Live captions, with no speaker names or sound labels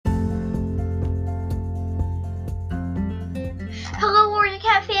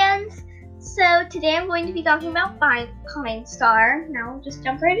So today I'm going to be talking about Pinestar. Now we'll just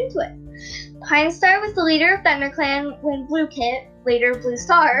jump right into it. Pinestar was the leader of ThunderClan when Blue Kit, later Blue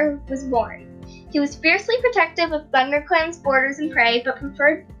Star, was born. He was fiercely protective of ThunderClan's borders and prey, but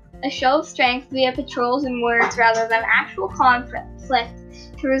preferred a show of strength via patrols and words rather than actual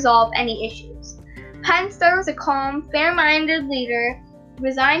conflict to resolve any issues. Pinestar was a calm, fair-minded leader,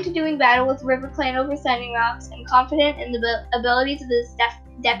 resigned to doing battle with RiverClan over Sending Rocks, and confident in the abilities of his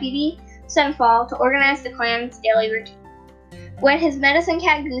deputy, Sunfall, to organize the clan's daily routine. When his medicine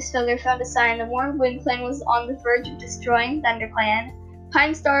cat Goosefeather found a sign that warned WindClan was on the verge of destroying ThunderClan,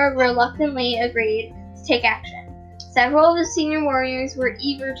 Pinestar reluctantly agreed to take action. Several of the senior warriors were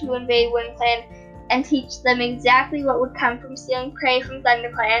eager to invade WindClan and teach them exactly what would come from stealing prey from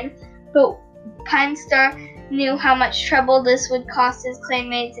ThunderClan, but Pinestar knew how much trouble this would cost his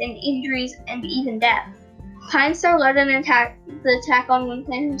clanmates in injuries and even death. Pinestar led the attack on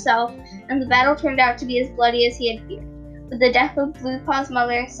WindClan himself, and the battle turned out to be as bloody as he had feared, with the death of Bluepaw's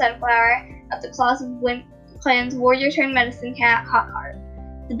mother, Sunflower, at the claws of WindClan's warrior-turned-medicine cat, Hawkheart.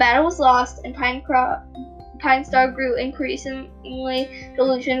 The battle was lost, and Pinestar grew increasingly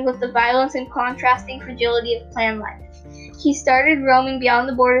delusioned with the violence and contrasting fragility of clan life. He started roaming beyond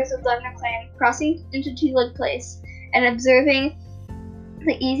the borders of ThunderClan, crossing into Two-Leg Place, and observing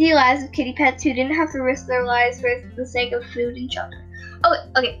the easy lives of kitty pets who didn't have to risk their lives for the sake of food and shelter.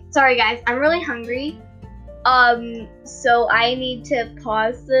 Okay, sorry guys, I'm really hungry. So I need to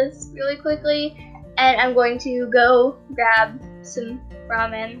pause this really quickly, and I'm going to go grab some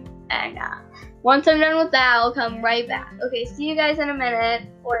ramen, and once I'm done with that, I'll come right back. Okay, see you guys in a minute,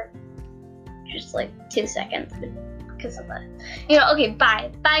 or just like 2 seconds, because of that. Okay,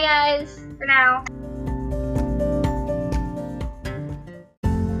 bye. Bye guys, for now.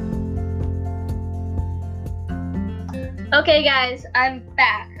 Okay guys, I'm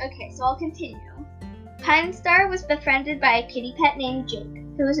back. Okay, so I'll continue. Pinestar was befriended by a kitty pet named Jake,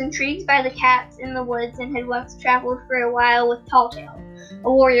 who was intrigued by the cats in the woods and had once traveled for a while with Talltail, a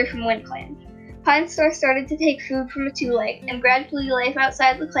warrior from WindClan. Pinestar started to take food from a two-leg, and gradually life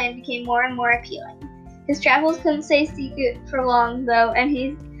outside the clan became more and more appealing. His travels couldn't stay secret for long, though, and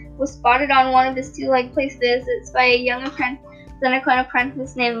he was spotted on one of his two-leg place visits by a young ThunderClan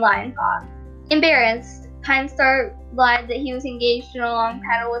apprentice named Lionpaw. Embarrassed, Pinestar lied that he was engaged in a long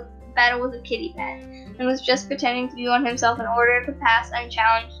battle with a kitty pet, and was just pretending to be one himself in order to pass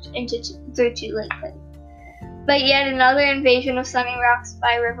unchallenged through Two-Leg Place. But yet another invasion of Sending Rocks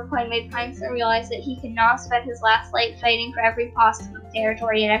by RiverClan made Pinestar realize that he could not spend his last life fighting for every possum of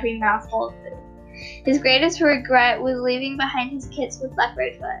territory and every mouthful of food. His greatest regret was leaving behind his kits with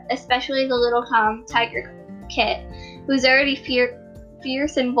Leopardfoot, especially the little Tom, Tiger Kit, who was already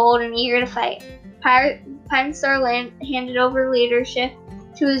fierce and bold and eager to fight. Pinestar handed over leadership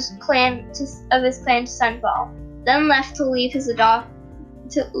to his clan to Sunfall, then left to live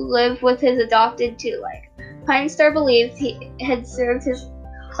with his adopted two-leg. Pinestar believed he had served his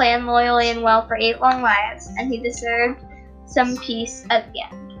clan loyally and well for 8 long lives, and he deserved some peace at the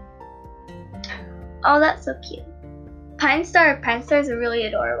end. Oh, that's so cute. Pinestar's a really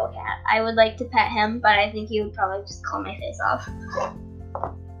adorable cat. I would like to pet him, but I think he would probably just claw my face off.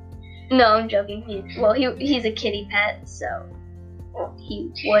 No, I'm joking. He's a kitty pet, so he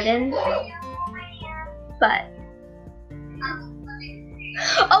wouldn't. But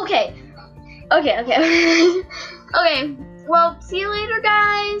okay. Okay. Well, see you later,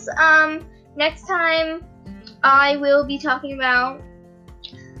 guys. Next time I will be talking about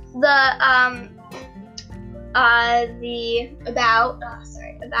the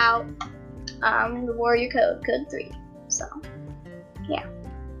Warrior Code 3. So, yeah.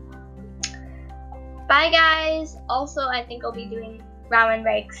 Bye, guys. Also, I think I'll be doing ramen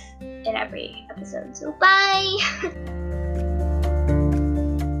breaks in every episode. So, bye.